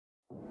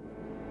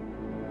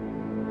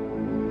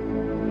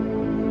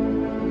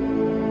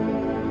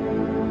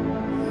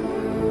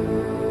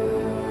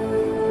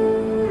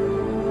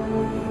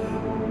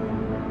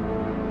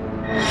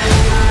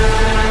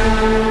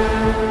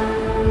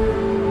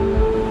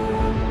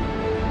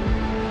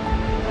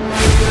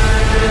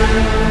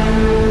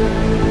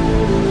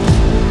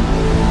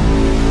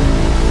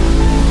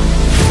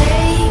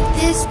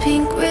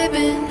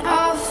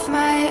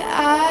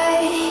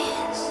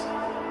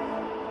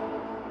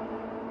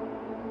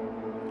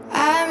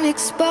I'm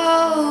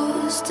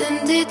exposed,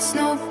 and it's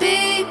no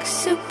big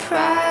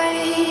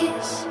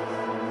surprise.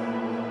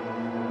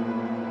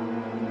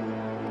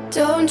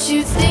 Don't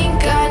you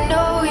think I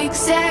know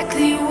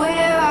exactly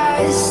where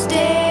I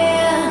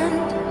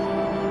stand?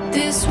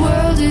 This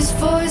world is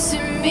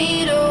forcing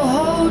me to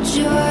hold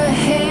your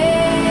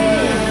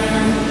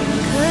hand.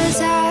 'Cause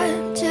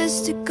I'm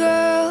just a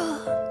girl,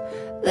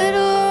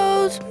 little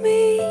old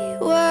me.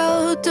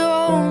 Well,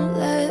 don't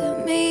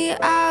let me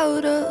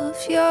out of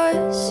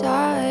your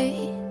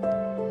sight.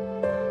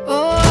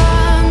 Oh,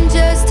 I'm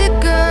just a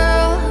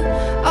girl,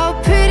 all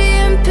pretty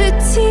and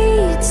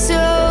petite,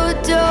 so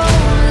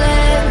don't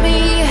let me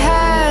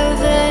have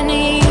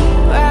any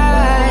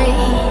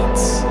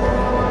rights.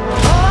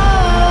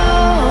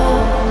 Oh,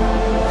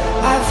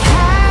 I've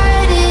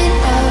had it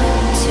up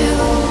to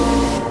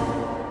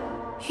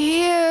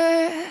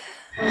here.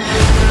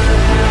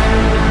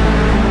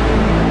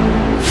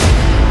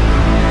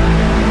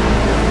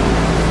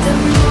 The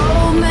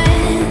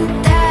moment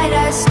that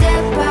I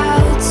step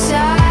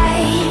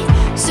outside,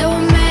 so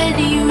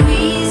many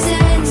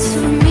reasons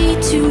for me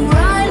to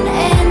run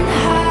and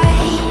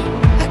hide.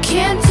 I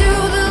can't do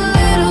the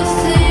little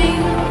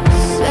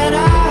things that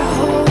I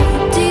hold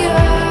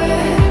dear,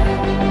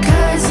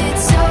 'cause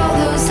it's all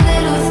those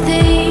little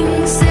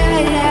things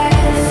that I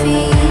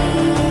fear.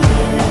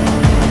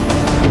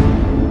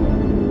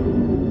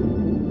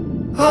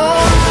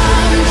 Oh,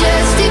 I'm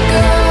just a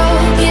girl,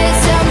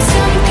 guess I'm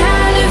some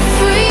kind of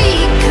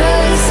freak,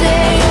 'cause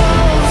they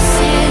all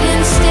sit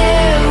and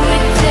stare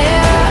with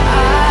their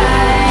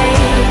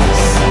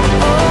eyes.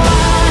 Oh,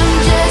 I'm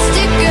just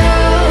a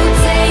girl,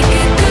 take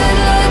a good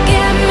look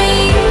at me,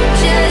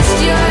 just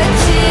your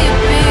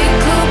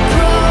typical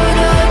prototype.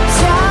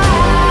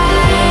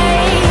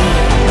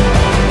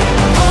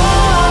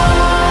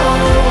 Oh,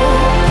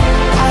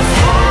 I've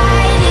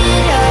had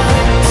it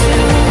up to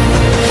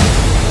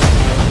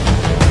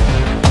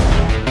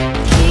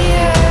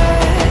here.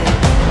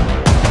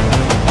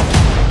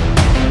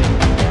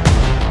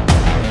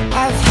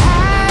 I've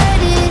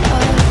had it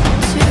up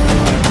to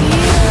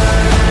here.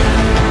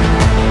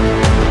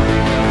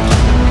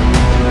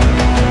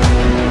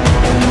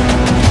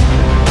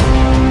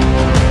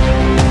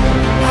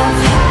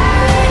 I've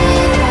had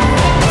it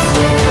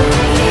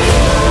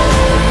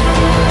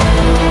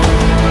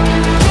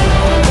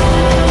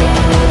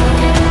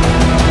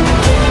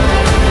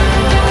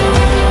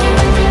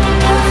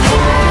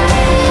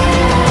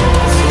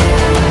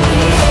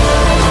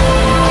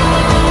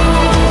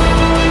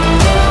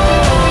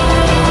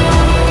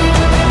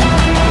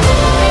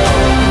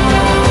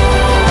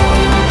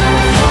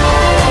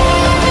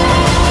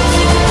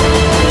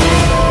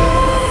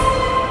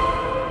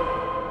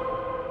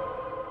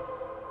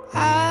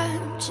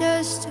I'm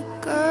just a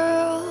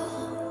girl.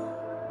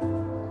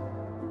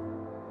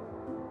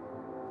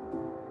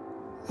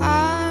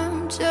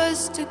 I'm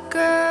just a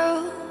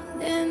girl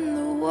in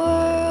the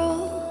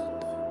world.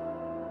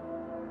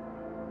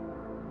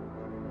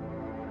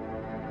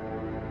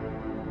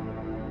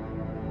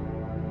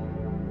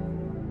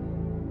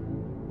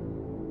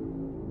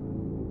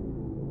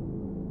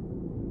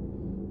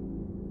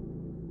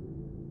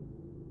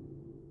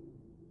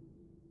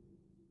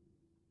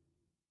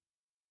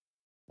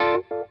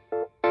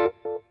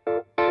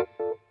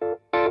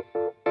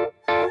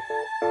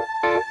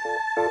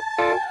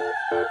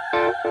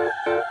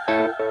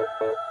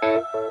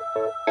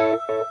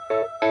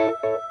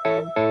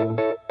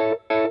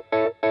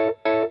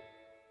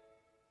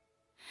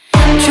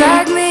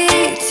 Drag me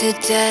to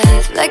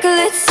death like a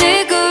lit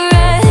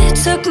cigarette.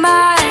 Took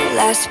my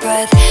last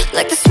breath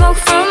like the smoke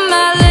from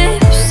my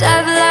lips.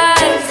 I've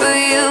lied for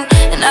you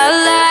and I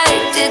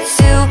liked it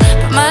too,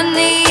 but my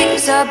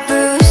knees are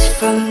bruised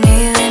from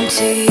kneeling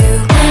to you.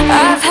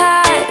 I've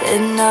had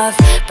enough,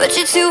 but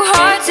you're too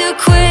hard to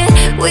quit.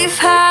 We've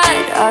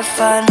had our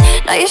fun,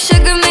 now your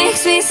sugar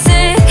makes me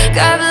sick.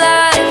 I've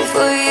lied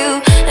for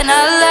you and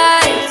I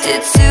liked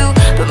it too,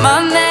 but my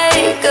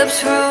makeup's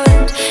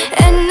ruined,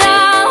 and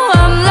now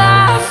I'm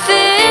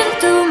laughing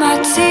through my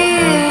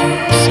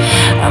tears.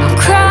 I'm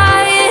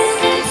crying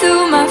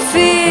through my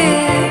fear.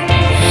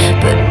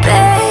 But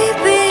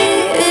baby,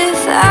 if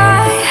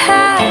I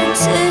had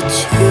to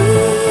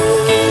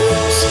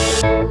choose,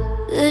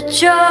 the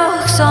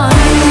joke's on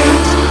you.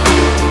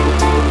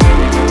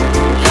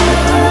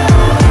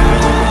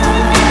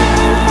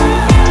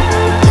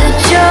 The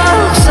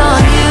joke's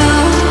on you.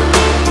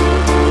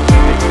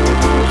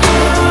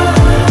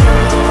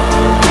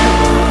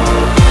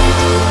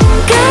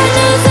 God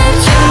knows I've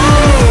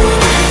tried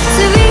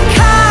to be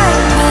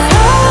kind, but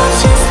I'll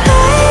just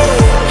hide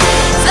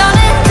down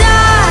and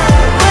die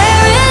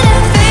wearing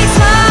a fake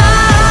smile.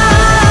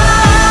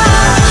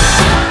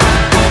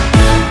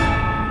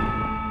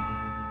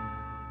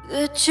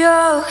 The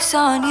joke's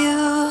on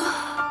you.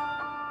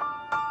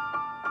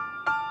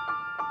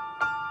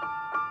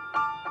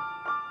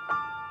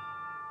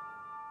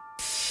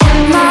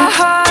 My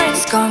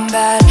heart's gone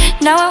bad,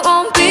 now it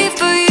won't be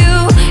for you.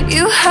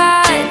 You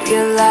had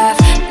your laugh,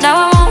 now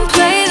I won't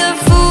play the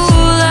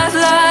fool. I've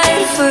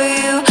lied for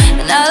you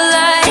and I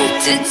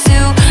liked it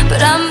too,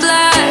 but I'm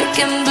black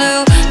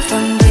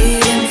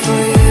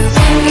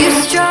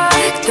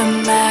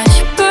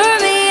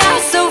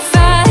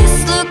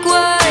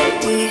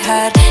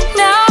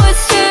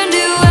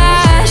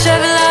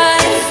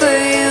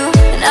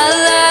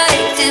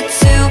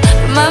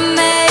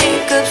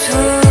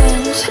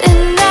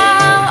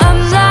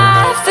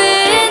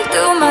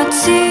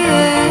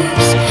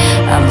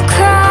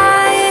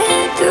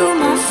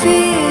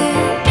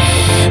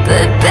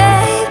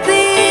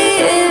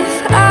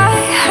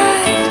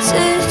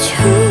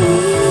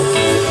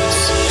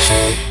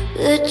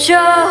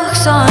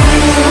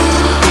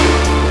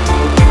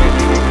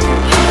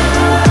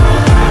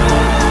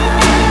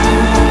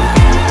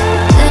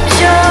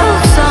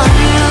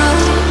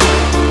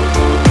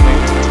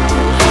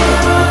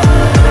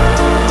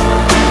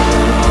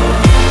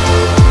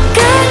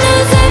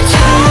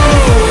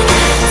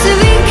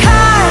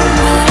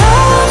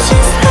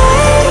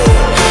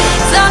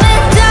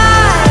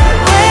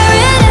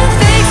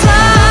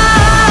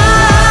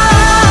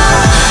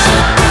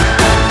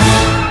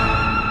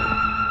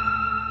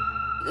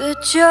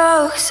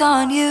Joke's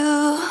on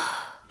you.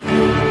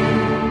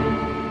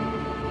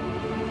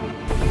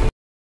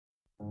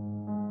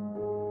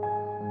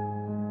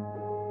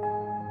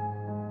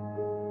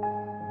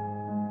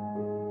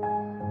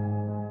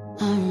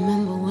 I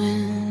remember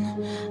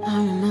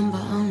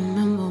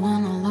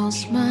when I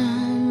lost my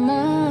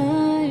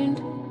mind.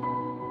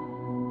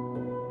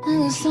 There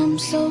was something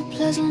so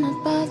pleasant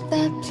about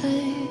that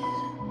place.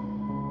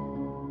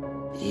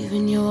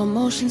 Even your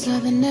emotions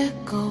have an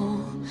echo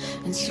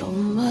in so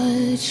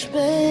much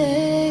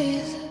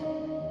space.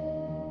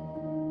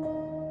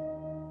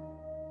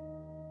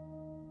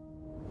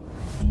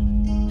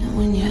 And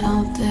when you're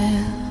out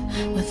there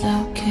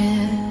without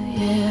care,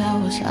 yeah, I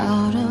was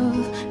out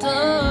of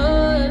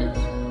touch.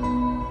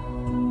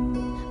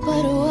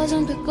 But it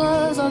wasn't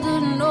because I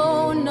didn't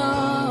know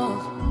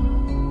enough.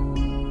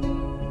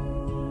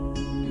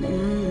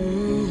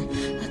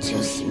 I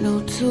just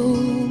knew too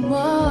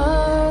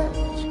much.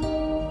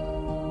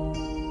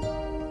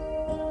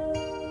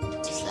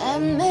 Does that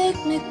make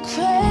me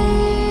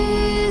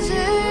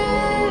crazy?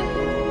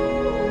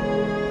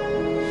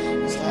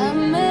 Does that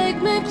make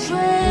me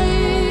crazy?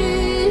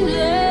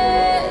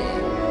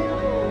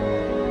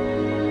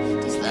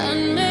 Does that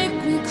make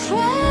me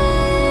crazy?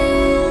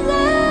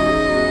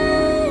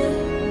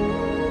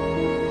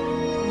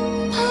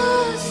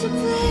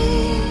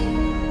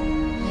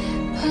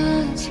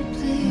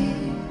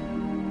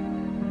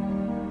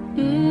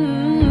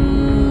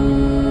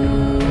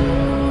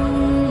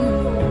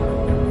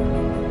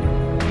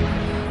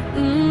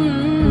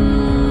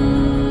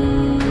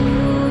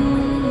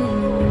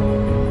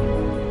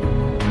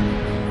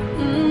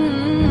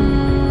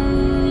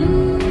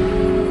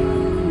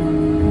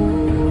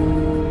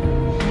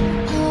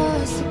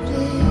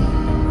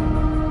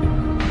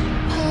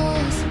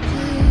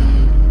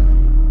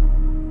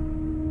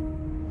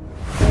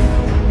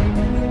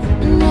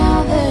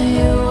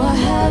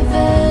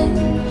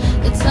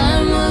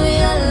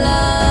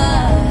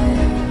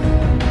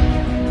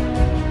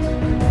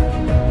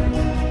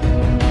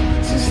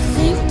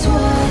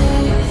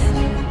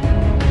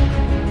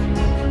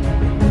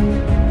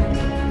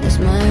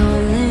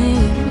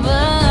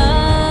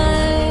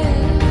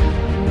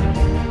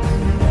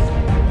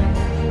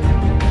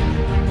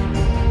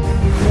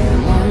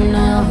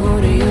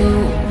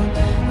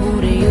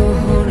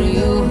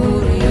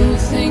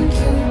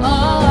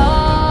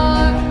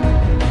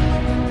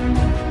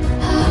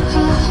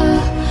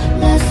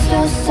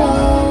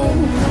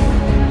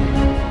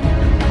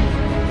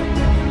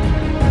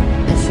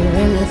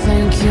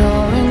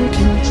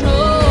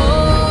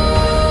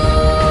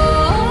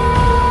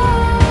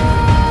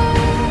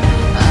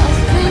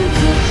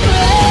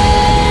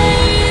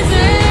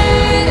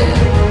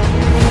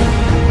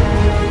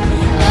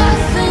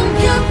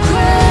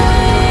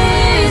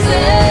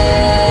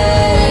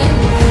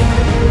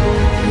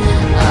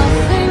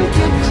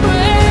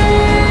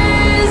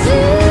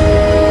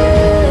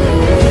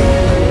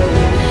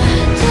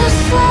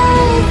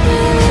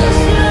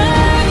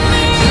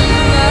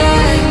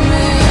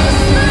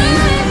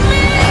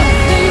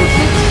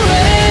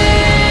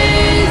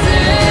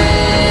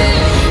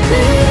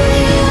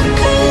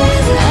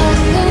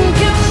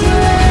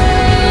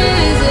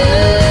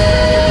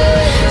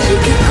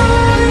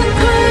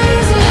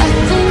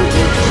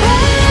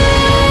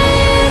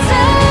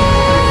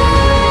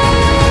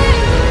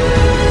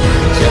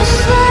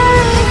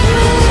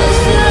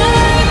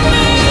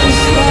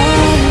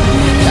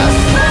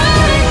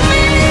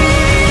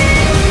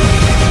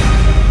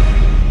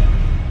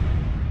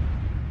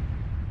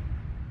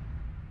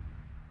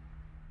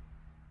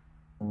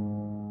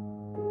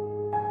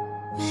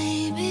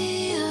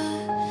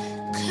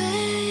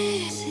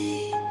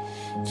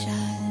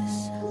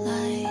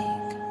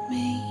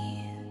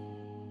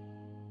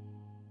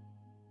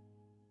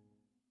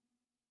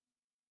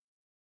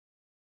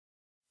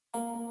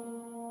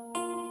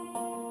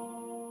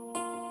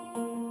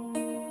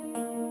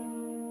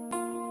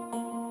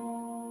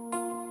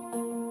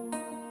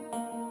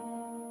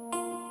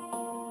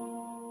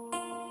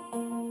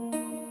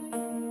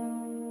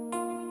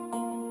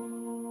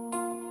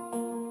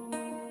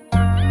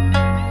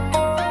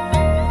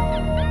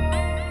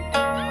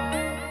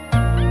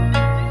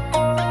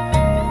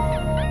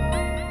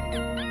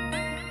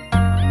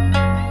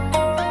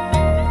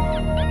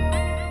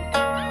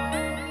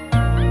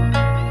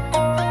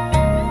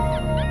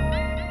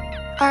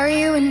 Are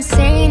you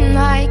insane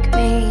like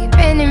me?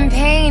 Been in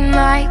pain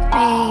like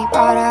me?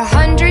 Bought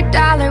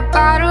 $100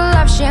 bottle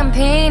of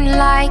champagne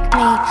like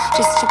me,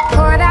 just to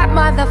pour that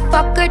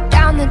motherfucker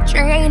down the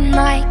drain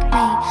like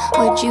me?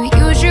 Would you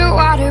use your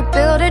water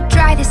bill to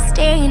dry the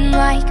stain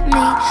like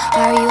me?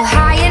 Are you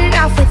high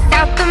enough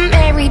without the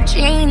Mary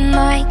Jane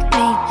like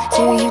me?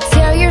 Do you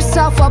tear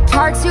yourself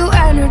apart to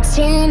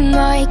entertain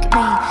like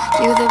me?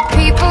 Do the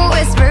people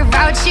whisper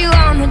about you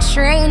on the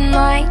train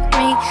like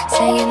me,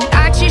 saying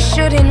that you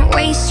shouldn't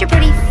waste your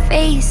pretty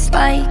face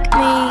like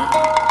me?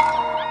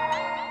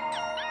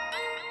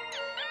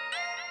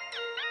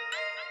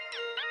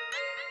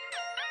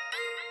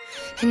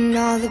 And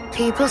all the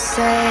people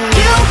say,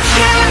 you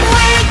can't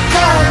wake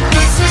up,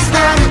 this is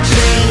not a dream.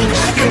 machine.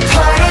 You're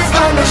part of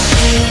a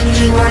machine.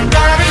 You are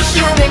not a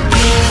human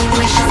being.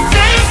 With your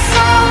face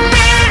so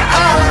mean,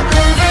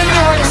 living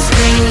on a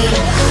screen.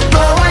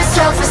 Low on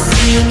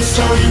self-esteem,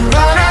 so you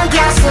run on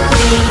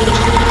gasoline.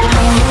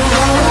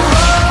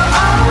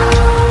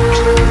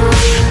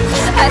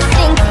 I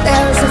think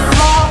there's a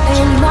flaw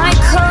in my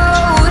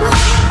code.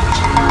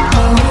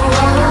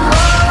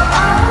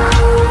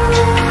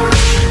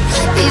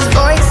 These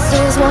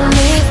voices won't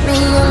leave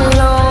me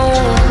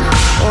alone.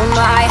 Oh,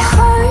 my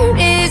heart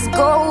is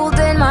gold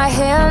and my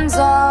hands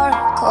are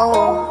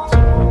cold.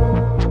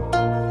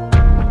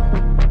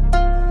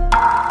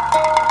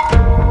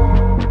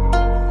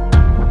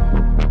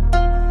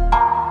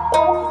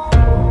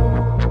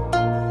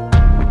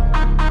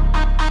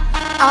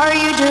 Are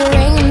you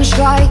deranged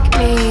like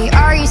me?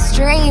 Are you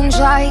strange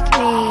like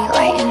me?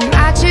 Lighting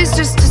matches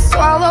just to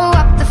swallow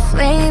up the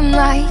flame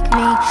like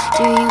me?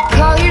 Do you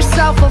call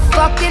yourself a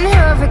fucking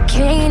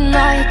hurricane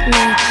like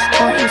me?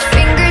 Pointing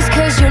fingers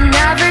cause you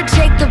never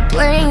take the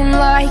blame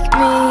like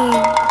me.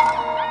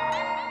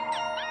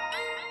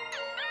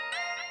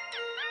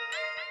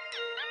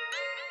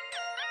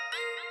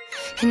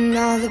 And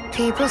all the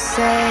people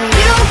say,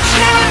 you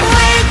can't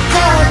wake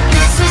up,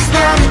 this is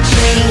not a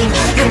dream.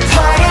 You're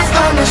part of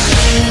a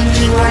machine,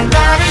 you are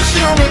not a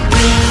human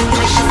being.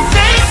 With your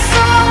face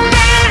so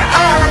mean,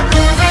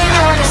 living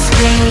on a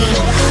screen.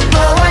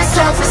 Low on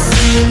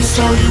self-esteem,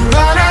 so you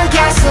run on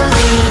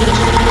gasoline.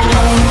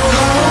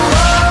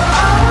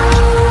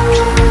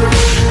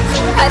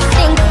 I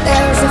think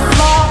there's a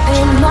flaw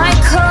in my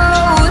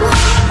code.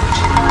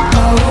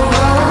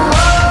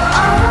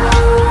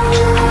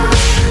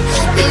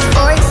 These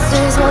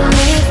voices won't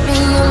leave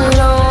me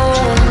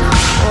alone.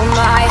 Oh,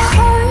 my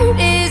heart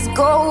is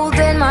gold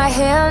and my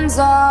hands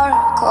are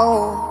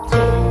cold.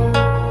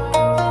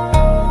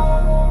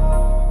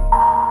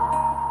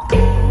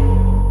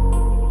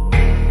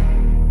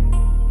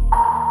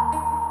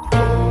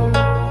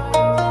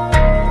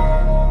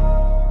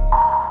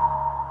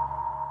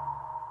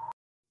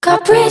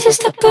 Got bridges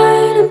to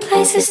burn and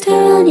places to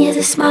run. Yeah,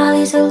 the smile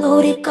is a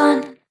loaded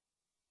gun.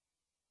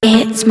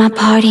 It's my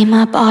party,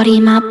 my body,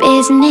 my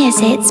business.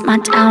 It's my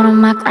town and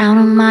my crown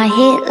and my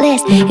hit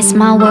list. It's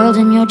my world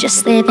and you're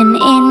just living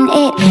in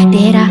it.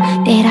 Did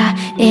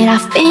I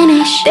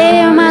finish?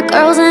 They're my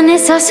girls and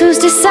it's us who's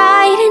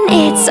deciding.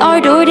 It's our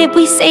door, did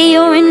we say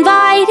you're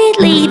invited?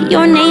 Leave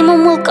your name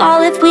and we'll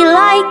call if we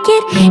like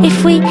it.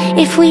 If we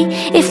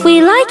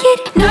like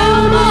it.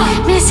 No more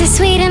Mrs.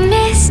 Sweet and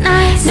Miss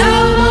Nice. No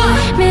more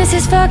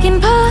Mrs.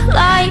 fucking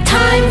polite.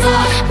 Time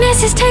for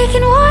Mrs.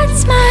 taking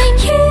what's mine.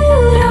 You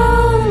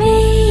don't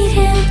need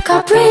him.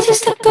 Got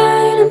bridges to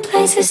burn and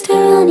places to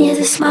run. Yeah,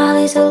 the smile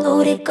is a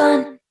loaded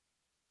gun.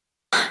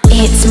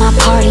 It's my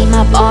party,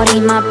 my body,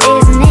 my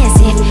business.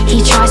 If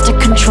he tries to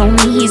control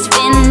me, he's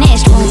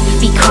finished. Won't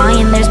be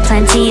crying, there's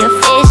plenty of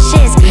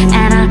fishes.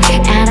 And I'm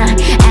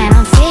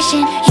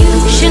fishing. You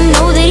should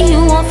know that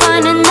you won't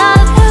find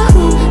another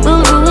who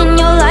will ruin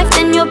your life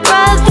than your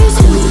brothers.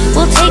 Who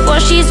will take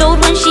what she's owed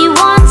when she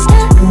wants to.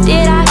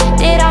 Did I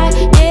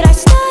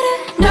stutter?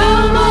 No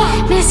more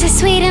Mrs.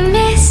 Sweet and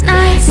Miss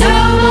Nice. No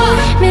more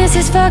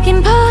Mrs.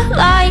 fucking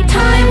polite.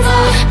 Time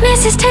for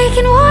Mrs.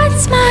 taking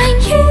what's mine.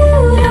 You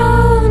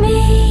don't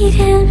need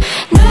him.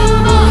 No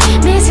more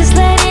Mrs.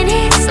 letting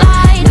it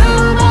slide. No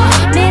more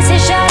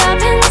Mrs. shut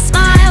up and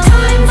smile.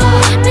 Time for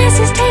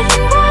Mrs.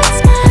 taking what's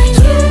mine.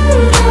 You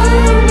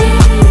don't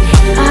need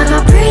him. I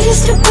got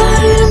bridges to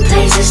burn and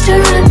places to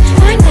run.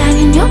 Bang bang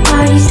and your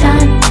party's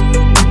done.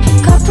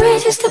 Got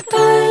bridges to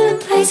burn and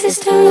places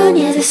to run.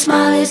 Yeah, the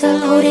smile is a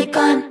loaded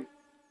gun.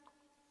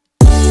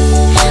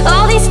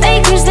 All these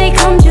fakers, they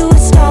come to a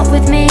stop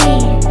with me,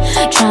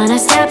 tryna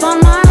step on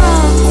my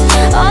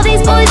road. All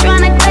these boys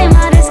tryna claim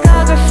my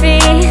discography.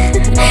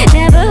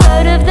 Never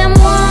heard of them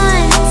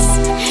once.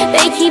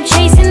 They keep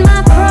chasing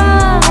my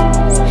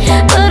cross,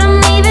 but I'm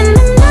leaving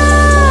them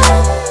now.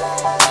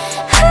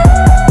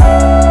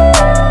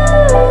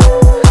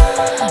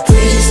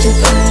 Bridges to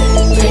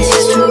burn,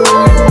 places to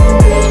run.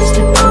 Bridges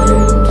to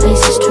burn,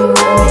 places to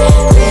run.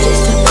 Bridges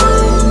to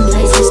burn,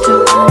 places to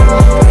run.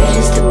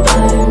 Bridges to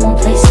burn,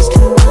 places to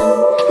run.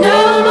 No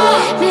more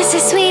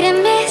Mrs. Sweet and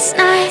Miss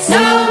Nice.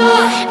 No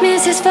more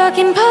Mrs.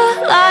 fucking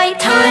polite.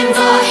 Time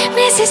for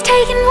Mrs.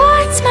 taking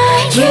what's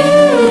mine. You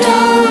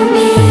don't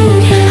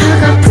need him. I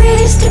got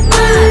bridges to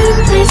burn,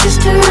 places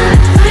to run.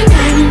 I'm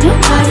banging, your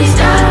party's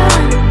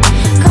done.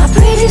 Got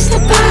bridges to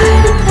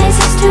burn,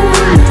 places to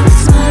run. The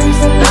smile is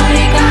a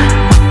loaded gun.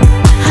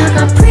 I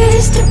got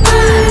bridges to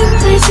burn,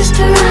 places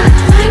to run.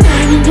 I'm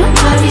banging, your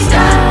party's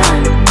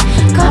done.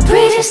 Got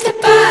bridges to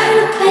burn,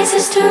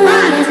 places to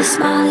run. Yeah, the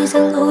smile is a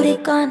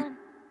loaded gun.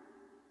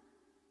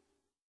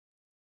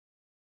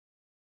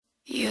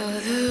 You're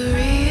the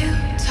real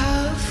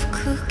tough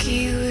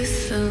cookie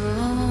with a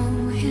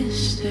long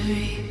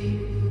history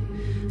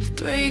of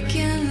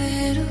breaking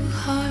little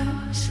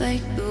hearts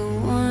like the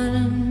one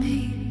in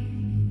me.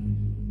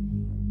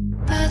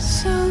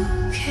 That's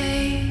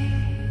okay,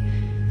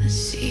 let's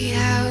see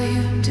how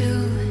you do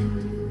it.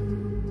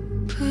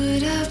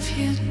 Put up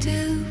your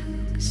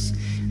dukes,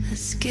 let's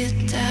Let's get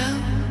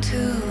down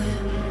to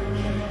it.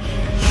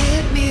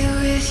 Hit me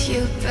with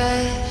your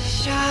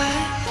best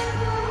shot.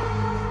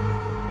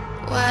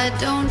 Why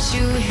don't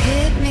you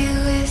hit me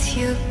with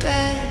your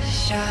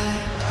best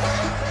shot?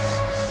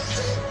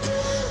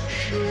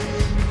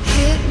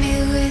 Hit me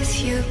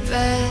with your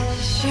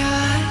best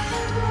shot.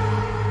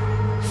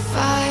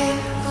 Fire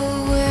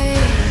away.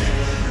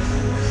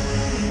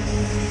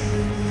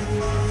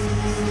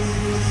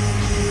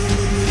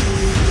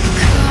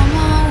 Come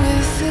on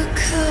with the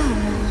come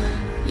on.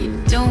 You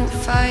don't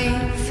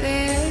fight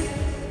fair,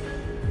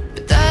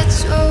 but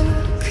that's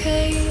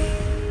okay.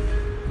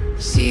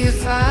 See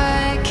if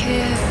I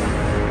care.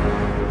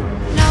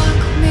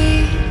 Knock me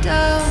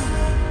down,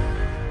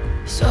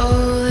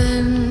 soul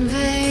in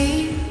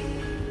vain.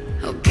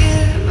 I'll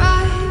get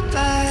right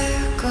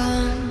back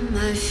on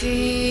my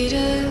feet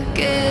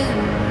again.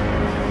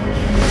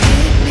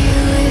 Hit me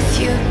with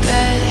your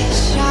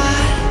best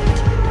shot.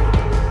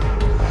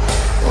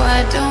 Why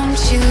don't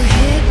you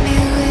hit me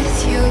with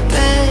your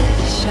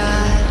best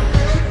shot?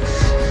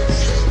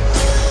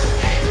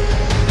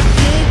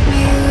 Hit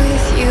me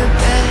with your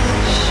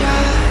best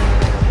shot.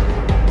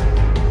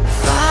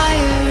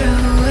 Fire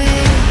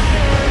away.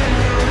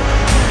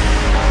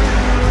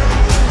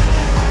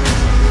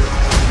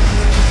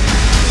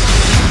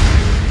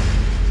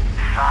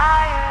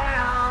 Fire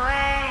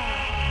away.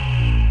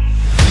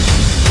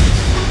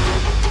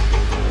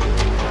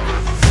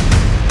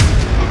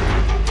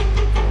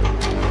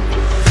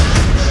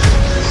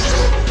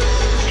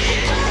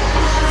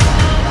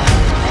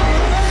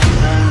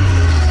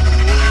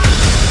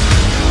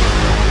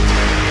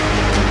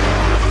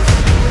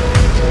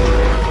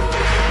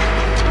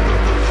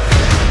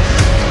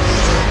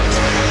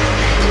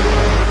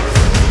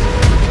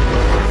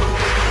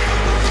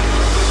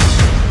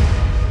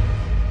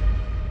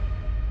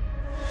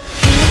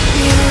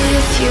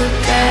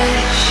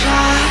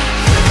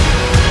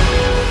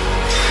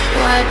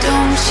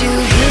 Don't you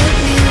hit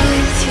me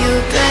with your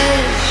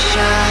best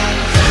shot?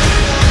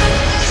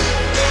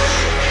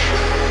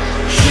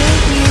 Hit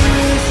me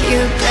with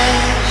your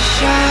best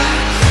shot.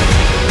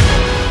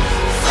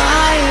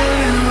 Fire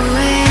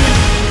away.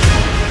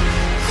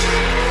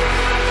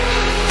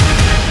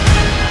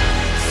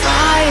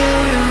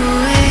 Fire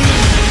away.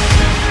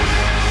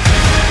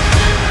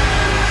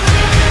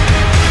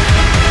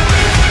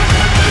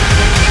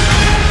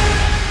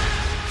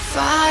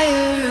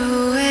 Fire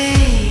away.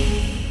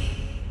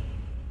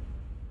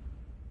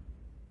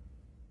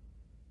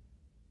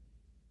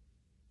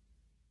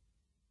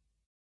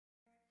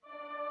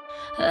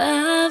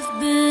 I've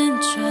been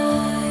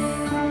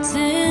trapped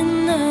in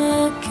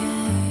a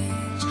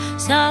cage.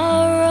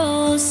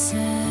 Sorrow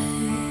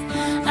said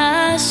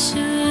I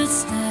should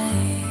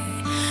stay,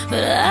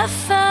 but I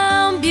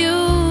found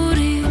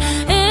beauty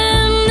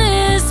in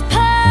this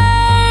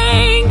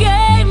pain.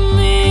 Gave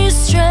me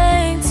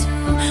strength to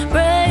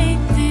break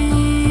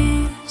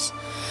these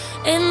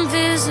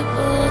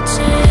invisible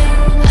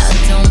chains. I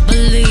don't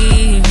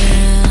believe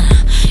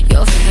in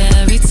your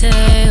fairy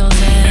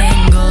tales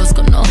and ghosts.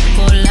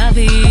 Conozco la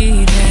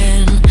vida,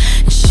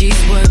 and she's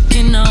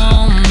working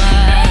on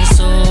my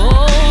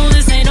soul.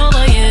 This ain't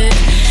over yet.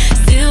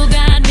 Still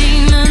got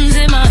demons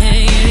in my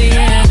head,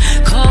 yeah.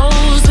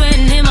 Cold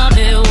sweating in my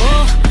bed,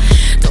 whoa.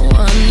 Don't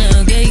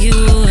wanna get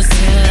used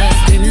to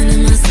screaming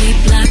in my sleep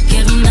like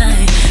every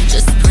night.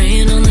 Just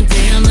praying on the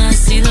day I might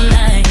see the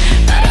light.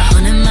 About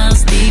 100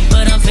 miles deep,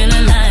 but I'm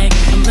feeling like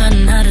I'm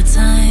running out of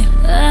time.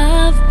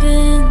 I've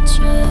been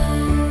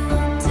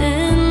trapped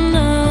in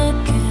a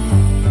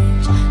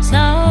cage.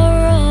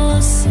 Sorrow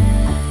said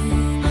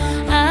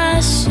I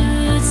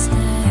should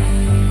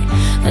stay,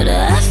 but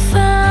I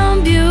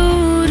found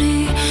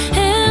beauty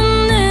in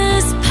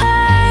this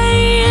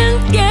pain.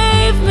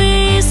 Gave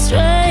me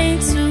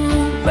strength to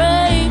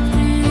break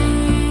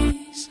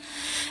these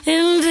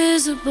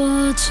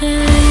invisible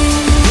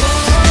chains.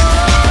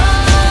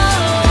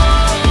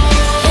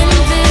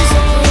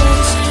 Invisible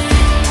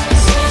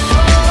chains.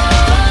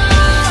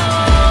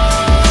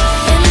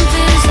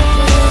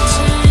 Invisible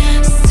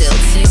chains. Still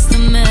taste the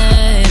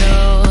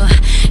metal.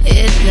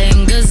 It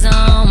lingers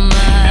on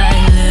my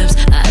lips.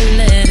 I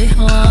let it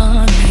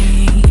haunt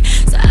me,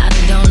 so I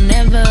don't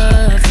ever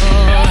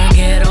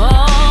forget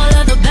all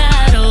of the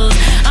battles.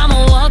 I'ma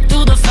walk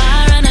through the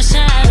fire and the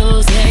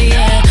shadows, yeah,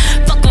 yeah.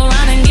 Fuck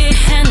around and get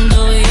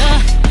handled, yeah.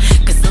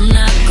 'Cause I'm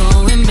not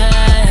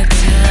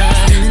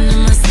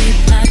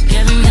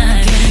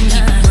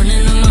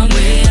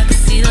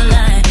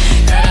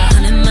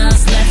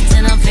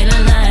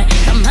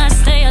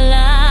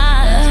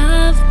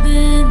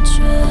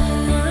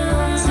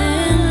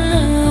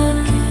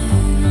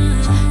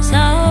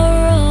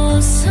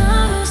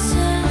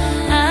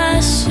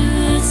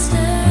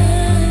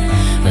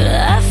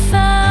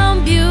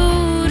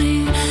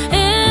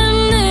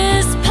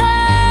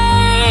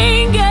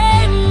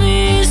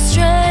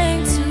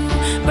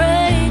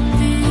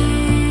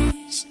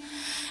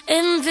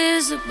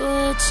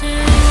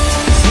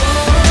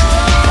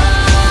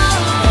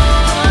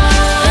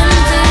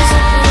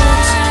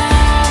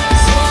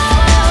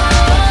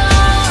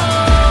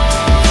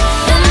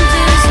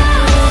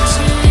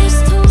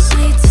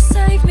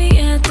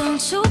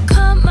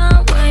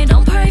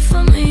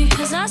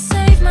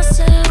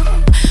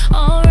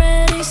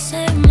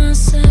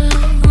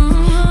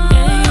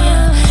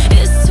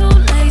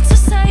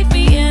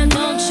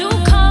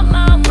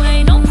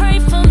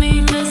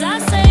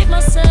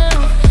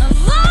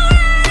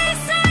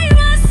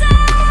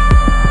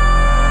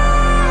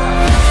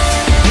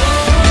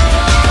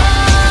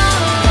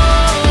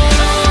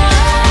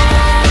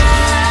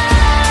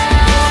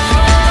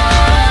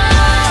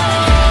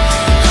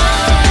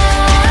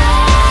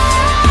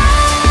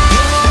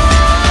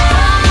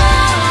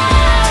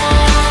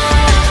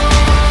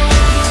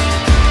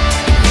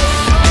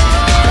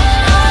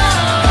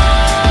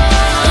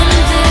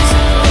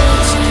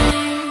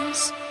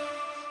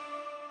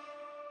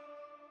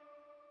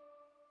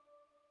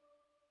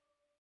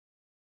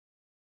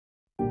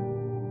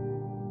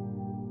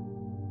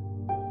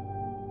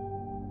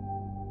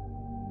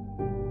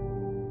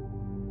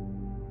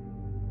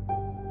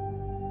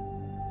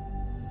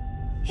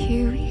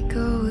Here we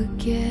go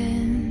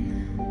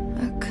again.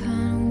 I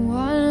kinda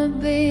wanna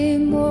be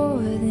more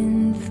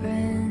than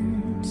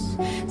friends,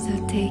 so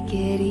take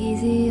it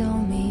easy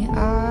on me.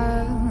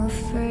 I'm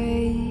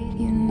afraid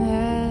you're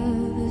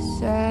never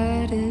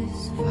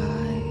satisfied.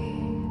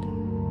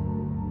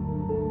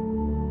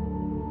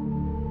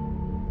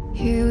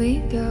 Here we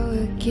go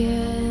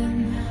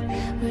again.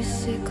 We're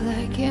sick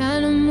like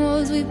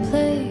animals, we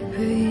play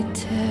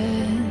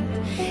pretend.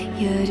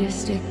 You're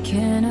just a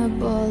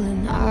cannibal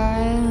and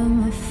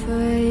I'm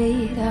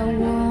afraid I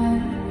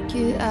won't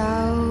get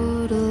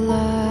out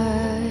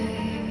alive.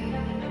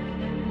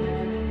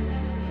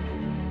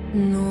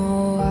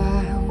 No,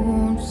 I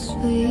won't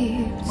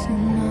sleep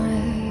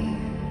tonight.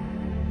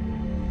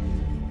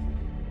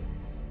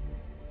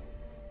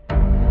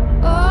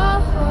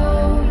 Oh,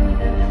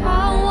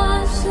 I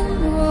want some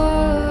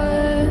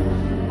more.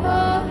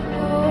 Oh,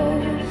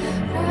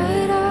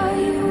 what are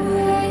you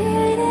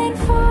waiting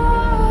for?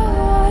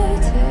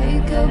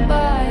 Take a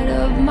bite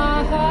of my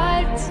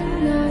heart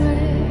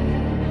tonight.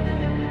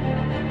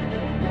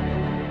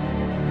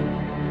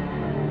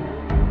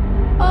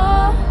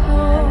 Oh,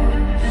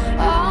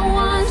 I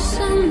want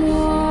some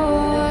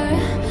more.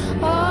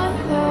 Oh,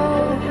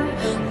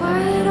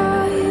 what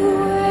are you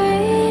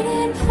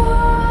waiting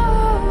for?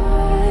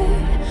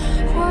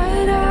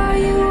 What are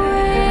you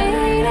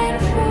waiting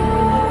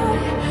for?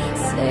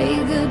 Say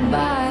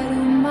goodbye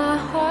to my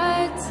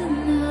heart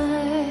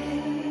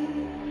tonight.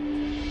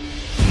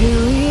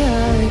 Here we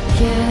are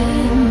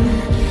again.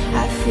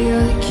 I feel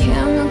the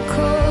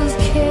chemicals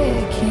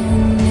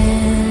kicking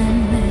in.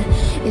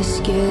 It's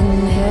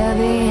getting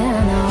heavy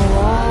and I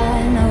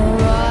wanna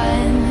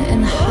run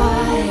and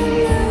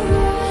hide.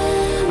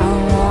 I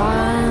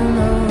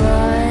wanna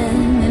run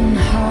and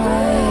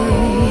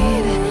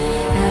hide.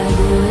 I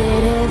do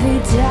it every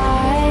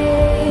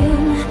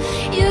time.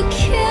 You're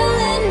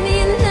killing me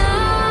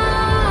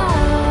now.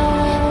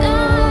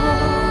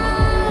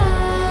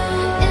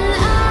 And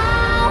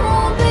I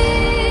won't be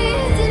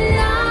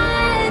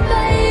denied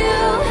by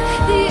you.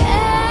 The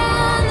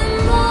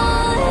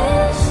animal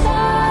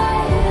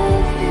inside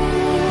of you.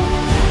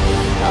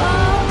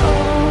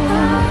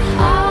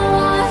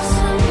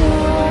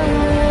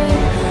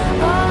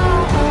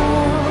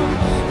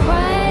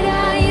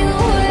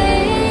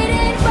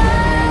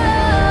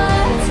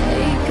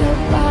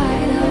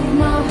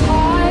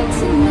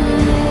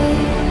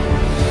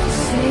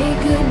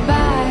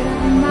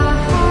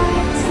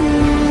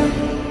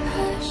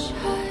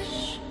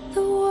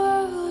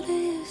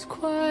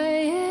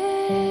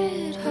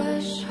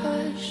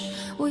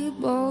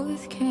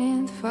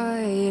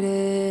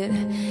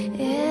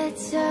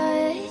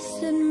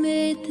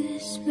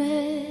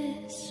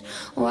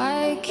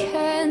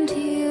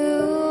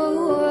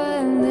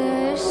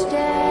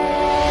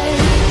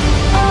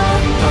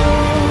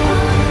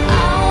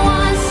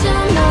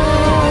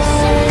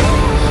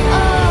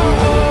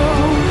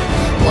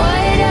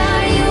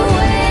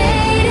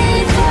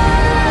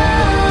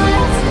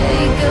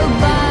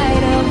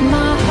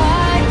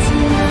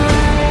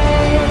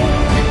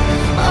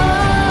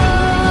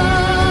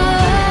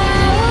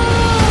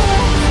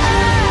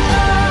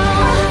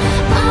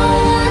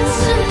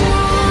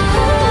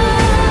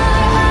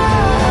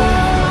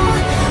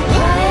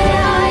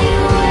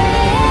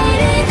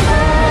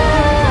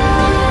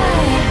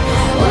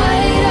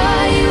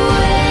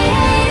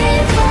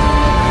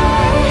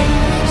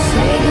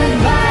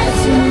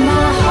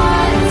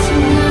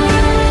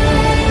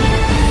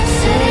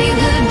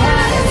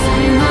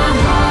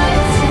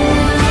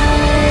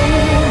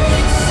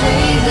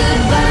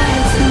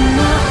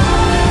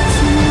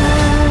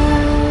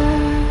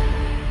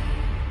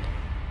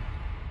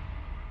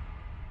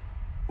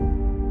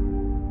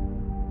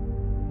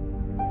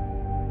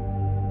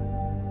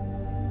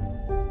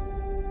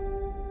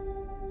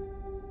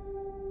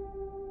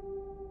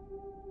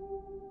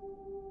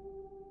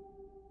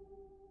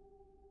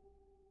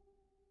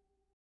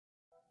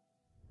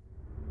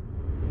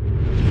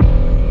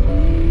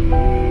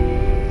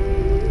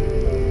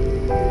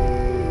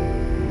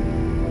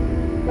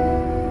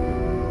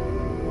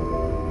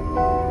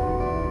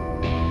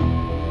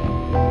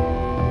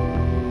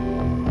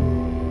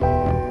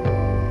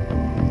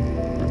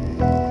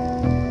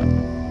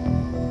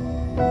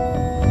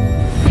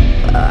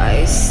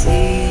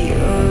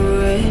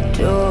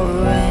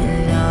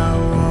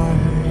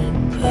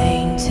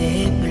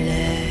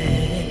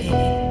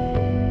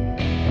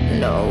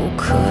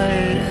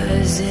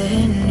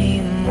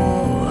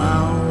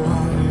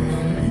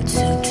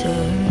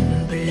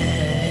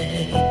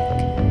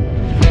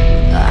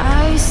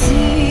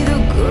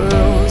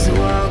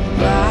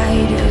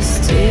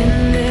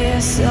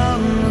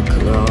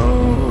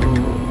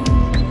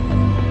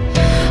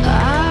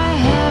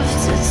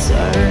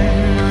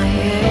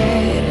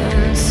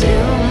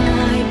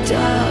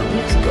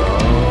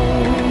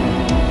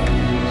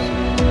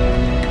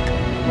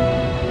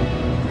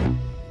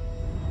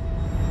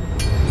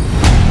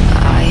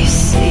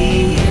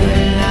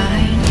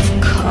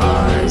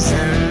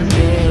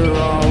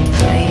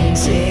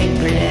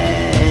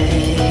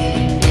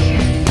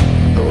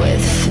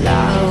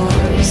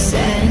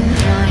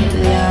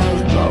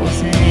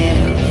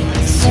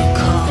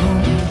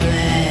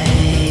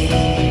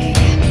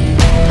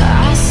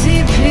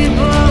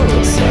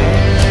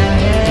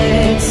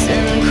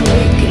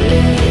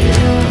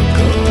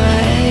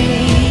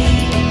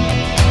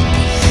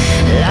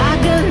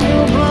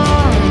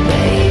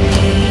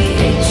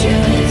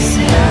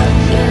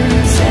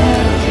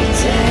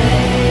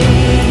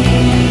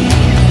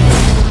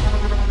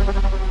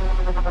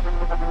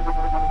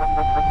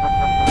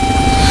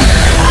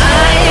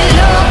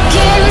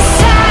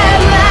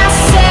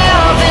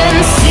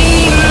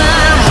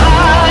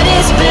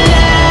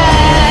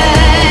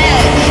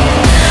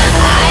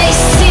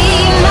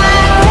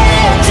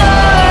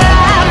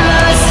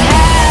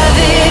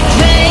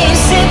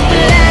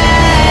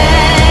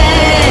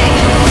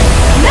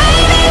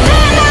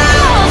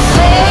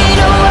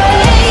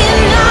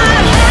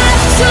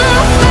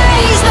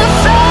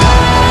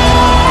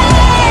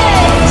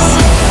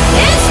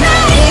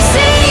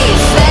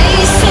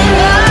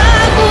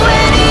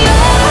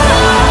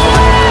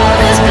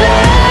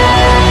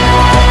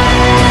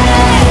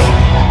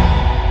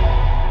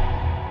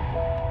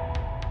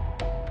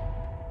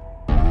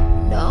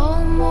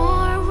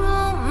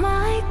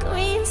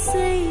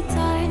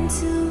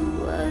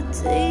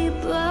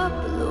 deeper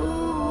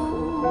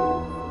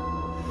blue.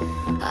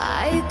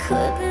 I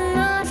couldn't